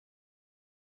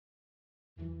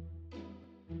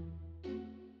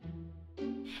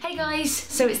Hey guys,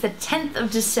 so it's the 10th of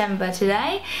December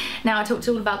today. Now I talked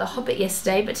all about The Hobbit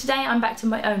yesterday, but today I'm back to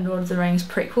my own Lord of the Rings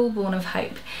prequel, Born of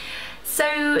Hope.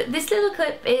 So this little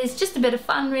clip is just a bit of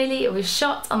fun really. It was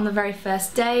shot on the very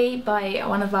first day by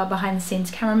one of our behind the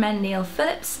scenes cameramen, Neil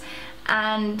Phillips,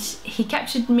 and he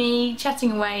captured me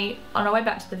chatting away on our way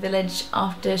back to the village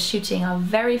after shooting our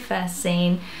very first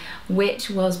scene, which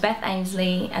was Beth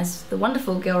Aynsley as the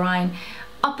wonderful Gilraen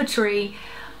up a tree,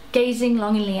 gazing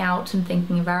longingly out and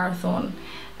thinking of Arathorn.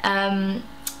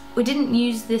 We didn't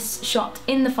use this shot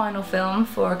in the final film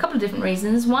for a couple of different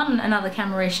reasons. One, another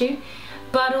camera issue,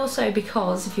 but also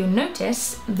because, if you'll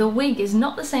notice, the wig is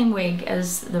not the same wig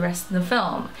as the rest of the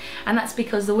film, and that's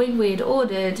because the wig we had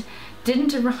ordered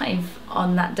didn't arrive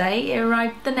on that day, it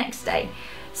arrived the next day.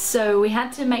 So we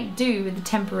had to make do with the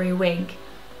temporary wig.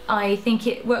 I think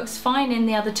it works fine in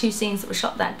the other two scenes that were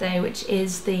shot that day, which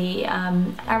is the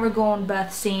Aragorn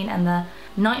birth scene and the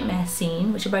nightmare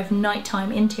scene, which are both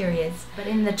nighttime interiors. But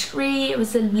in the tree it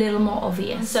was a little more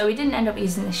obvious. So we didn't end up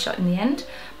using this shot in the end,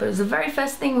 but it was the very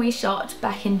first thing we shot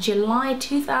back in July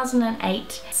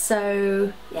 2008.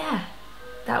 So yeah,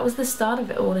 that was the start of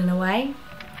it all in a way.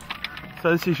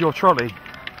 So this is your trolley?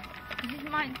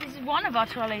 This is one of our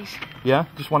trolleys. Yeah?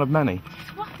 Just one of many?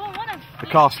 One of the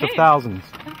cast of thousands.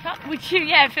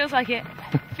 Yeah, it feels like it.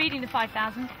 Feeding the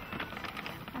 5,000.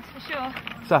 That's for sure.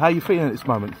 So how are you feeling at this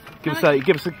moment? Give us a,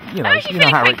 you know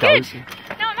how it goes. No,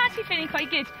 I'm actually feeling quite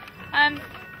good.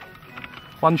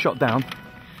 One shot down.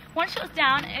 One shot's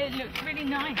down. It looked really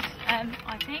nice,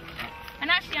 I think. And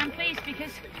actually, I'm pleased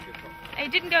because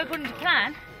it didn't go according to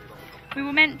plan. We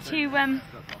were meant to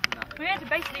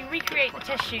basically recreate the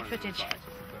test shoot footage,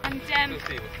 and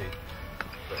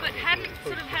but hadn't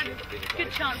sort of had a good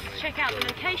chance to check out the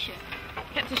location.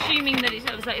 Kept assuming that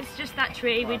it was like, it's just that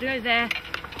tree, we'd go there,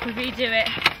 we'd redo it.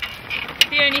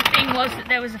 The only thing was that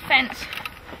there was a fence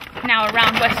now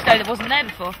around Westow that wasn't there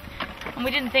before, and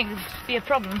we didn't think it would be a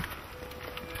problem.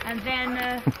 And then,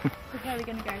 where are we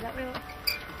going to go? Is that real?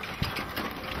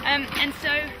 And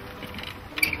so,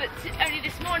 but only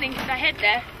this morning did I head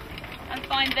there and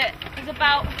find that there's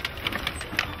about,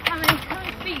 how many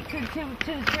feet to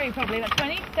the tree? Probably about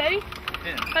 20, 30?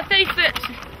 Yeah. About 30 foot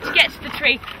to get to the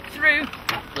tree through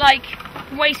like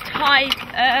waist high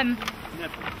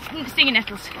stinging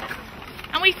nettles.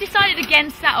 And we decided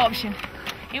against that option.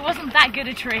 It wasn't that good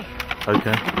a tree.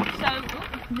 Okay. So,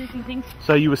 losing things.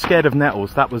 So you were scared of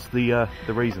nettles, that was the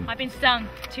reason? I've been stung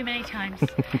too many times.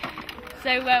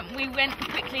 So we went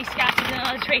quickly, scouted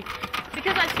another tree.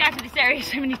 Because I scouted this area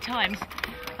so many times,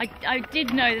 I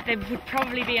did know that there would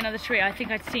probably be another tree I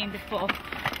think I'd seen before.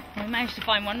 And we managed to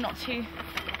find one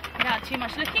without too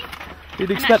much looking. You'd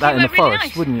expect that in the forest,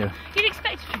 nice. Wouldn't you? You'd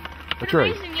expect a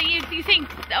tree. Amazingly, you think,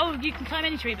 oh, you can climb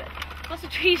any tree, but lots of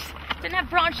trees don't have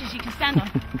branches you can stand on.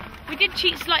 We did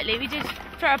cheat slightly, we did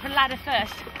throw up a ladder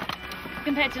first,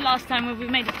 compared to last time where we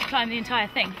made it to climb the entire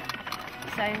thing.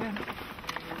 So,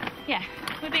 yeah,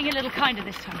 we're being a little kinder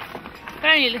this time,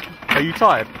 but only a little. Are you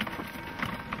tired?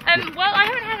 Well, I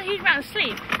haven't had a huge amount of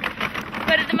sleep,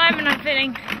 but at the moment I'm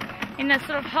feeling in that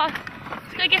sort of half,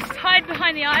 I guess tired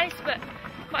behind the eyes, but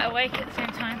quite awake at the same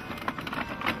time.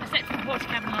 I slept in the porter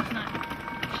cabin last night.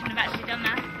 Shouldn't have actually done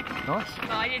that. Nice.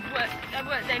 But I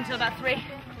worked there until about 3,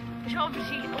 which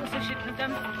obviously also shouldn't have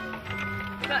done.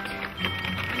 But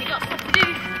when you got stuff to do,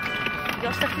 you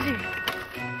got stuff to do.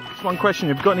 Just one question,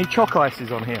 have you got any chalk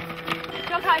ices on here?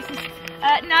 Chalk ices?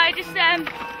 No, just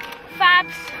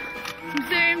fabs, some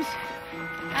zooms,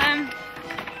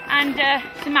 and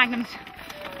some magnums.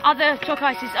 Other chalk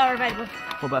ices are available.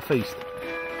 What about Feast?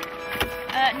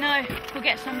 No, we'll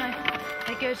get some though.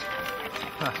 They're good.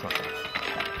 That's nice.